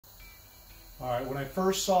All right, when I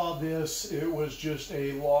first saw this, it was just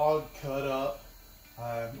a log cut up.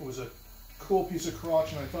 It was a cool piece of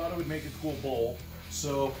crotch, and I thought it would make a cool bowl.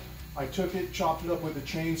 So I took it, chopped it up with a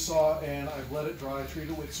chainsaw, and I've let it dry. I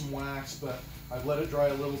treated it with some wax, but I've let it dry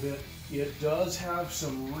a little bit. It does have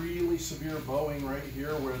some really severe bowing right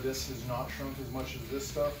here where this has not shrunk as much as this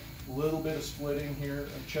stuff. A little bit of splitting here,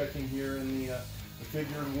 checking here in the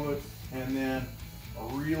figured wood, and then a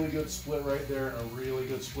really good split right there and a really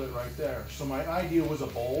good split right there. So my idea was a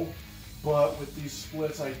bowl, but with these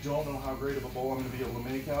splits, I don't know how great of a bowl I'm going to be able to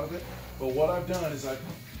make out of it. But what I've done is I've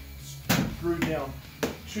screwed down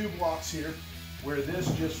 2 blocks here where this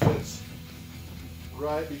just fits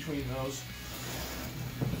right between those.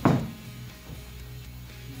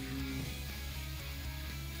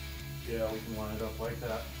 Yeah, we can line it up like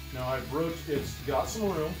that. Now it's got some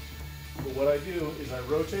room, but what I do is I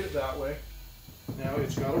rotate it that way. Now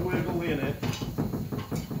it's got a wiggle in it,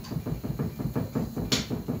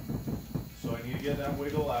 so I need to get that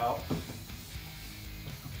wiggle out.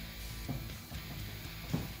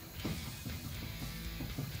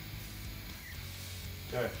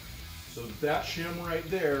 Okay, so that shim right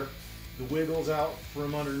there, the wiggle's out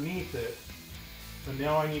from underneath it, and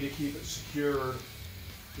now I need to keep it secured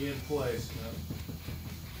in place.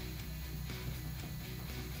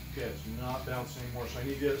 Okay, it's not bouncing anymore, so I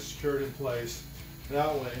need to get it secured in place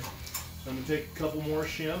that way. So I'm going to take a couple more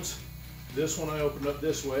shims. This one I opened up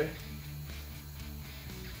this way.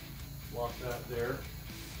 Lock that there.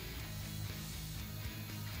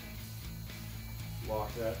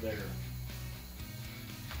 Lock that there.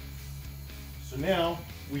 So now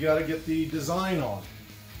we got to get the design on.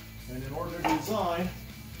 And in order to design,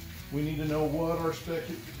 we need to know what our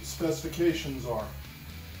specifications are.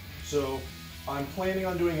 So I'm planning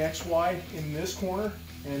on doing XY in this corner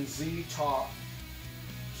and Z top.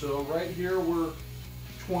 So right here we're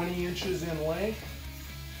 20 inches in length.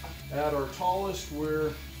 At our tallest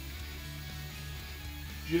we're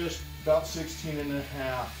just about 16 and a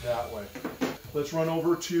half that way. Let's run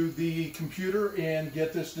over to the computer and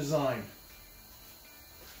get this designed.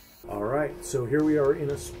 All right, so here we are in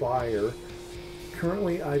Aspire.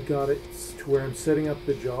 Currently I've got it to where I'm setting up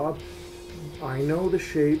the job. I know the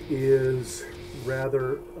shape is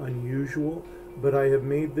rather unusual, but I have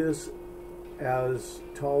made this as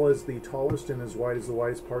tall as the tallest and as wide as the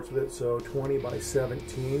widest parts of it, so 20 by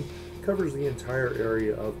 17 covers the entire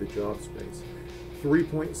area of the job space.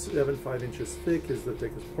 3.75 inches thick is the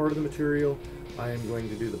thickest part of the material. I am going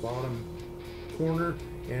to do the bottom corner,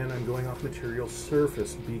 and I'm going off material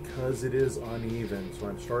surface because it is uneven. So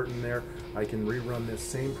I'm starting there. I can rerun this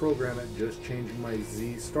same program at just changing my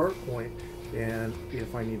Z start point, and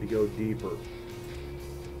if I need to go deeper.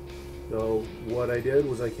 So what I did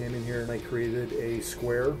was I came in here and I created a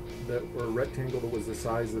square or rectangle that was the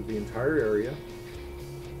size of the entire area.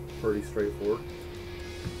 Pretty straightforward.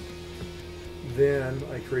 Then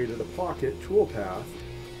I created a pocket toolpath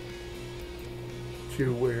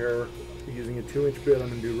to where, using a 2-inch bit, I'm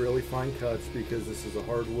going to do really fine cuts because this is a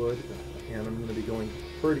hardwood and I'm going to be going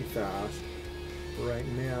pretty fast. Right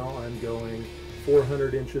now I'm going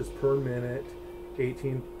 400 inches per minute,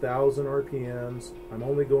 18,000 RPMs. I'm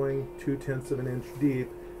only going 2/10 of an inch deep,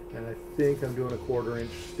 and I think I'm doing a 1/4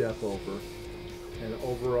 inch step over. And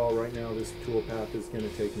overall right now this toolpath is going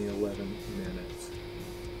to take me 11 minutes.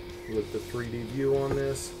 With the 3D view on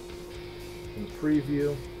this and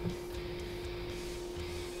preview.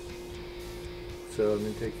 So I'm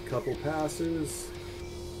going to take a couple passes,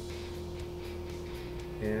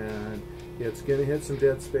 and it's going to hit some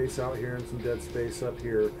dead space out here and some dead space up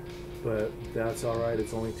here, but that's alright.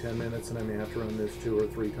 It's only 10 minutes and I may have to run this 2 or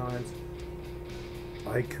 3 times.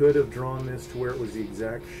 I could have drawn this to where it was the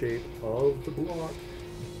exact shape of the block,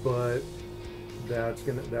 but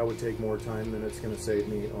that would take more time than it's going to save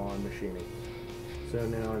me on machining. So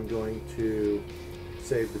now I'm going to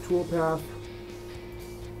save the toolpath.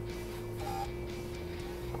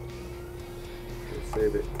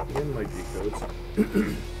 Save it in my G-codes.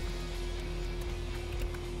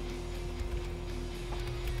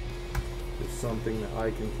 It's something that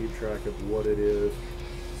I can keep track of what it is.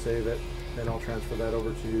 Save it, then I'll transfer that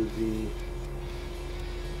over to the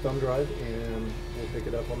thumb drive and we'll pick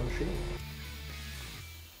it up on the machine.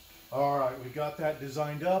 Alright, we've got that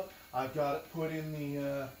designed up. I've got it put in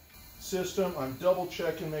the system. I'm double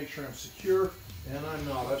checking, make sure I'm secure, and I'm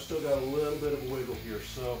not. I've still got a little bit of a wiggle here,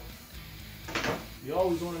 so you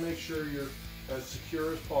always want to make sure you're as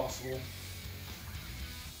secure as possible.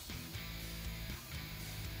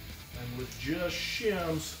 And with just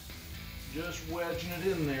shims, just wedging it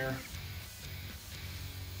in there,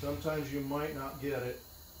 sometimes you might not get it,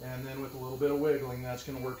 and then with a little bit of wiggling, that's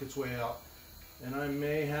going to work its way out. And I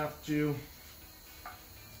may have to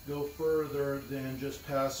go further than just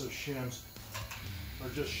passive shims, or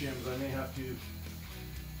just shims. I may have to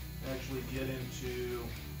actually get into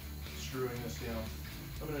screwing this down.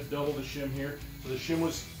 I'm going to double the shim here. So the shim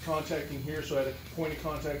was contacting here, so I had a point of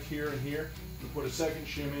contact here and here. I'm going to put a second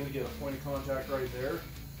shim in to get a point of contact right there.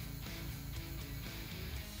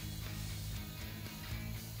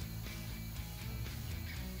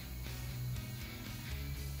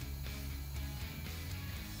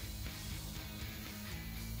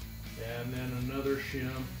 And then another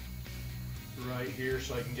shim right here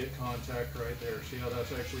so I can get contact right there. See how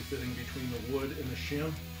that's actually fitting between the wood and the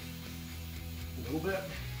shim? A little bit.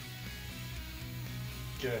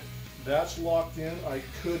 Okay, that's locked in. I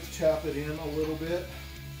could tap it in a little bit.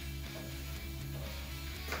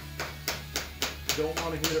 Don't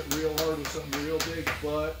want to hit it real hard with something real big,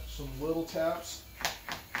 but some little taps.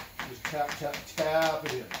 Just tap, tap, tap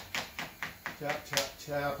it in. Tap, tap,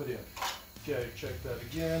 tap it in. Okay, check that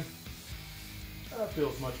again. That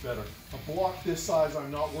feels much better. A block this size,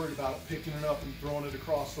 I'm not worried about it picking it up and throwing it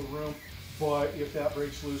across the room, but if that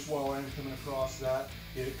breaks loose while I'm coming across that,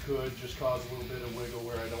 it could just cause a little bit of wiggle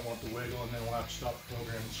where I don't want the wiggle, and then we'll have to stop the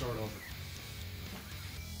program and start over.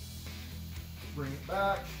 Bring it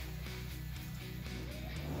back.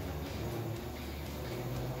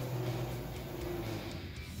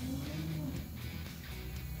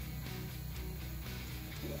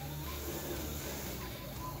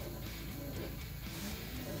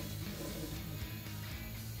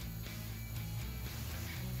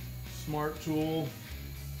 Smart tool,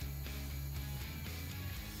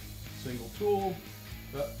 single tool,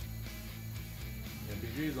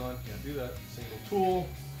 MPG's on, can't do that, single tool,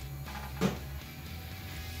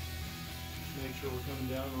 make sure we're coming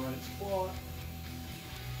down the right spot.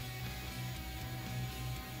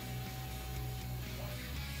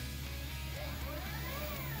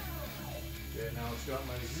 Okay, now it's got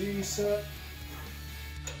my Z set.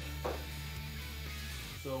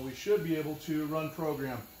 So we should be able to run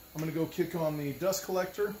program. I'm going to go kick on the dust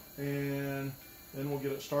collector and then we'll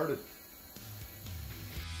get it started.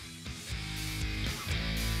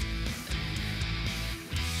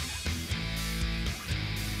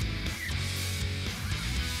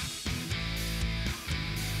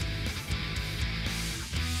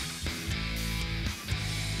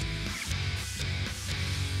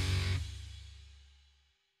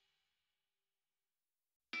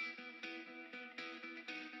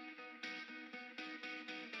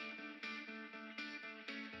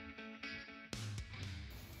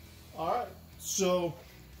 All right, so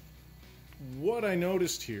what I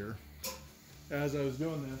noticed here as I was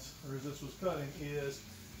doing this, or as this was cutting, is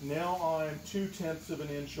now I'm 2/10 of an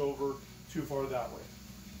inch over too far that way.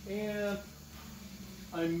 And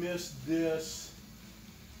I missed this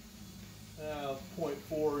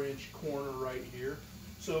 0.4 inch corner right here.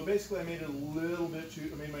 So basically I made it a little bit too,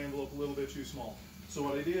 I made my envelope a little bit too small. So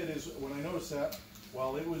what I did is when I noticed that,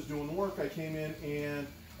 while it was doing the work, I came in and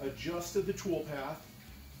adjusted the tool path.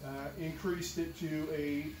 Increased it to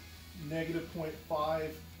a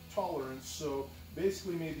 -0.5 tolerance, so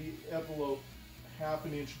basically made the envelope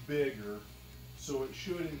 1/2 inch bigger, so it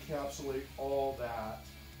should encapsulate all that,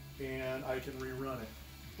 and I can rerun it.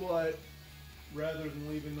 But rather than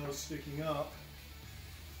leaving those sticking up,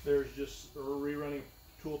 there's just a rerunning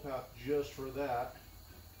toolpath just for that.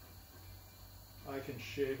 I can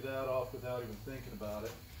shave that off without even thinking about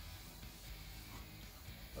it.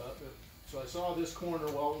 So I saw this corner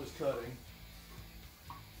while it was cutting.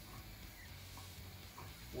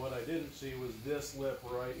 What I didn't see was this lip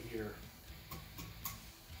right here.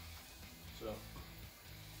 So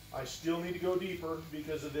I still need to go deeper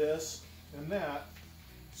because of this and that.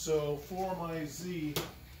 So for my Z,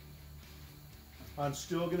 I'm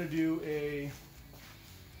still going to do a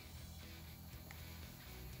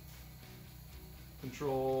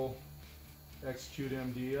control, execute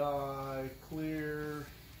MDI, clear,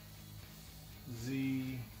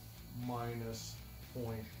 Z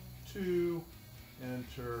 -0.2,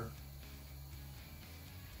 enter,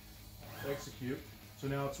 execute. So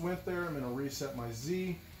now it's went there. I'm going to reset my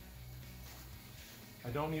Z. I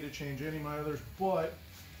don't need to change any of my others, but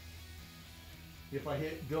if I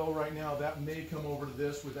hit go right now, that may come over to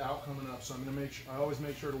this without coming up. So I'm going to make sure, I always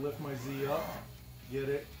make sure to lift my Z up, get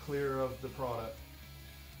it clear of the product.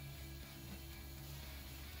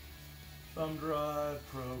 Thumb drive,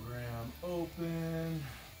 program open,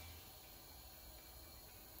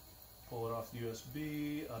 pull it off the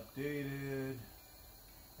USB, updated,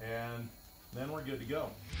 and then we're good to go.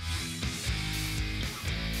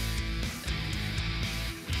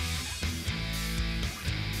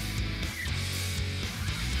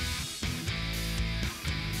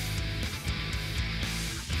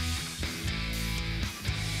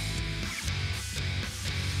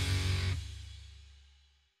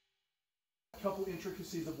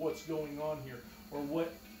 intricacies of what's going on here, or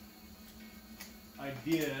what I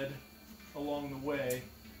did along the way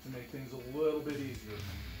to make things a little bit easier,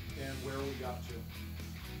 and where we got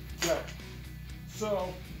to. Okay,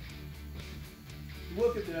 so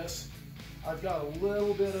look at this. I've got a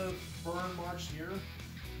little bit of burn marks here,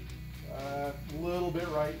 a little bit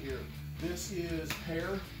right here. This is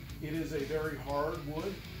pear. It is a very hard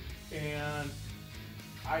wood, and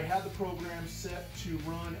I had the program set to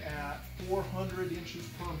run at 400 inches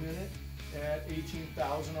per minute at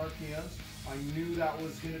 18,000 RPMs. I knew that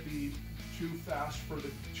was going to be too fast for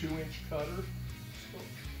the 2-inch cutter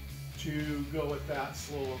to go at that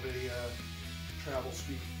slow of a travel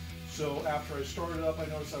speed. So after I started up, I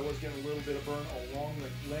noticed I was getting a little bit of burn along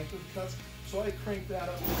the length of the cuts, so I cranked that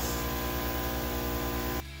up.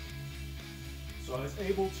 So I was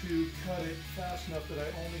able to cut it fast enough that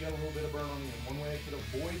I only got a little bit of burn on the end. One way I could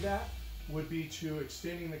avoid that would be to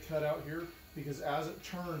extending the cut out here, because as it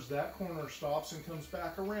turns, that corner stops and comes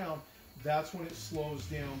back around. That's when it slows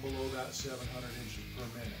down below that 700 inches per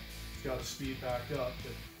minute. It's got to speed back up,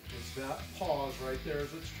 but it's that pause right there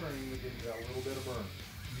as it's turning that gives you that little bit of burn.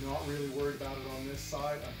 Not really worried about it on this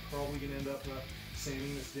side. I'm probably going to end up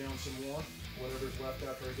sanding this down some more, whatever's left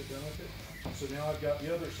after I get done with it. So now I've got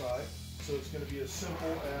the other side. So it's going to be as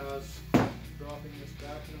simple as dropping this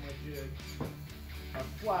back into my jig. I'm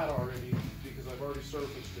flat already because I've already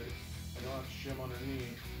surfaced it. I don't have to shim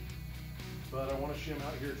underneath. But I want to shim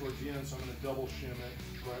out here towards the end, so I'm going to double shim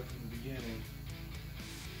it right from the beginning.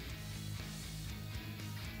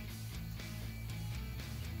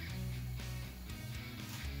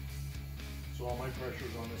 So all my pressure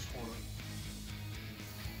is on this corner.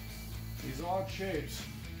 These odd shapes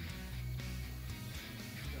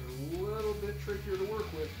are a little bit trickier to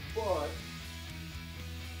work with, but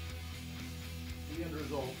the end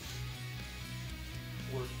results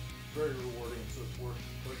were very rewarding, so it's worth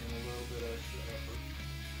putting in a little bit extra effort.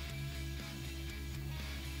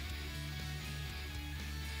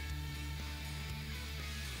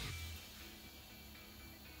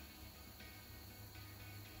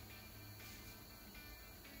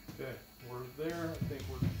 Okay, we're there. I think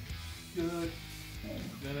we're good.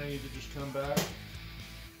 Then I need to just come back,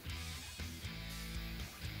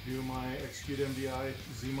 do my execute MDI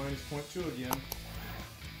Z-0.2 again.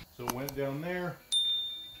 So it went down there,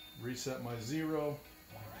 reset my 0,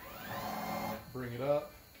 bring it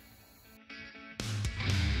up.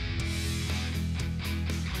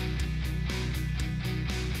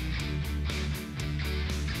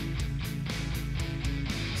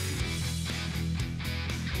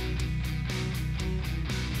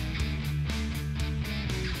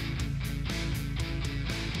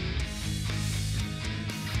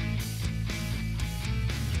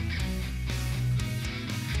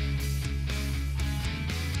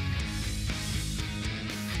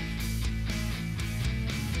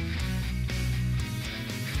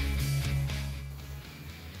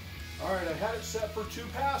 Alright, I had it set for 2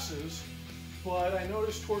 passes, but I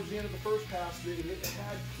noticed towards the end of the first pass that it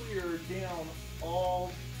had cleared down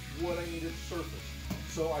all what I needed to surface.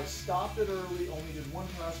 So I stopped it early, only did 1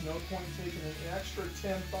 pass, no point in taking an extra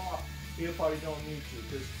 10th off if I don't need to.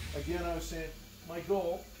 Because again, I was saying, my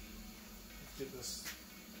goal, let's get this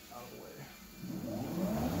out of the way.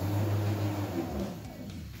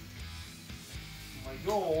 My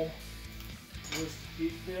goal was to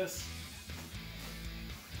keep this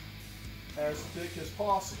as thick as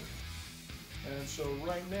possible. And so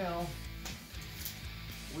right now,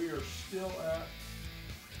 we are still at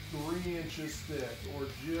 3 inches thick, or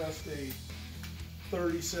just a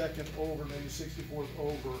 32nd over, maybe 64th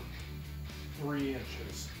over 3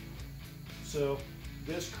 inches. So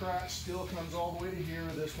this crack still comes all the way to here,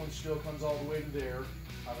 this one still comes all the way to there.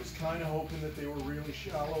 I was kind of hoping that they were really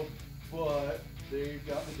shallow, but they've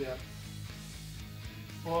got the depth.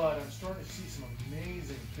 But I'm starting to see some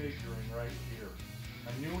amazing figuring right here.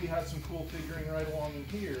 I knew we had some cool figuring right along in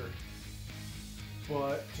here,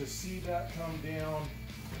 but to see that come down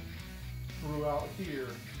throughout here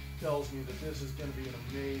tells me that this is going to be an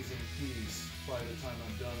amazing piece by the time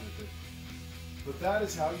I'm done with it. But that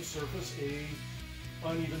is how you surface a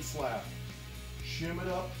uneven slab. Shim it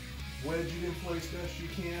up, wedge it in place best you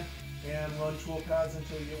can, and run tool pads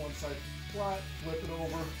until you get one side flat, flip it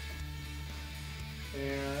over,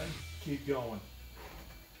 and keep going.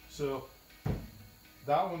 So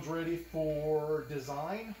that one's ready for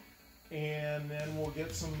design, and then we'll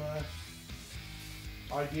get some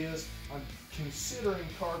ideas. I'm considering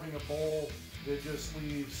carving a bowl that just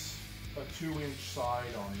leaves a 2-inch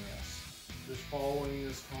side on this, just following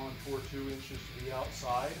this contour 2 inches to the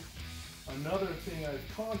outside. Another thing I've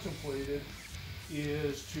contemplated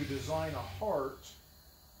is to design a heart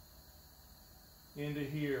into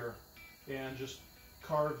here and just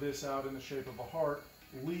carve this out in the shape of a heart.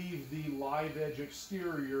 Leave the live edge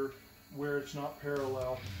exterior where it's not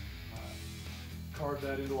parallel. Carve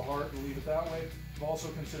that into a heart and leave it that way. I've also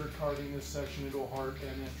considered carving this section into a heart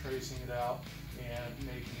and then tracing it out and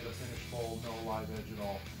making it a finished bowl, no live edge at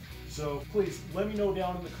all. So please let me know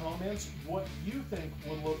down in the comments what you think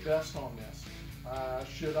would look best on this.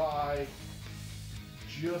 Should I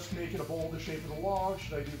just make it a bowl the shape of the log?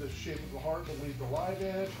 Should I do the shape of the heart but leave the live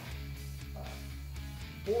edge?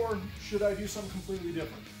 Or should I do something completely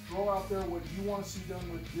different? Throw out there what you want to see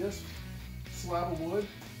done with this slab of wood,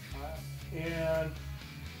 and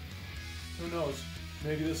who knows,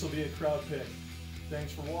 maybe this will be a crowd pick.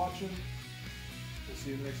 Thanks for watching. We'll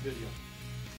see you in the next video.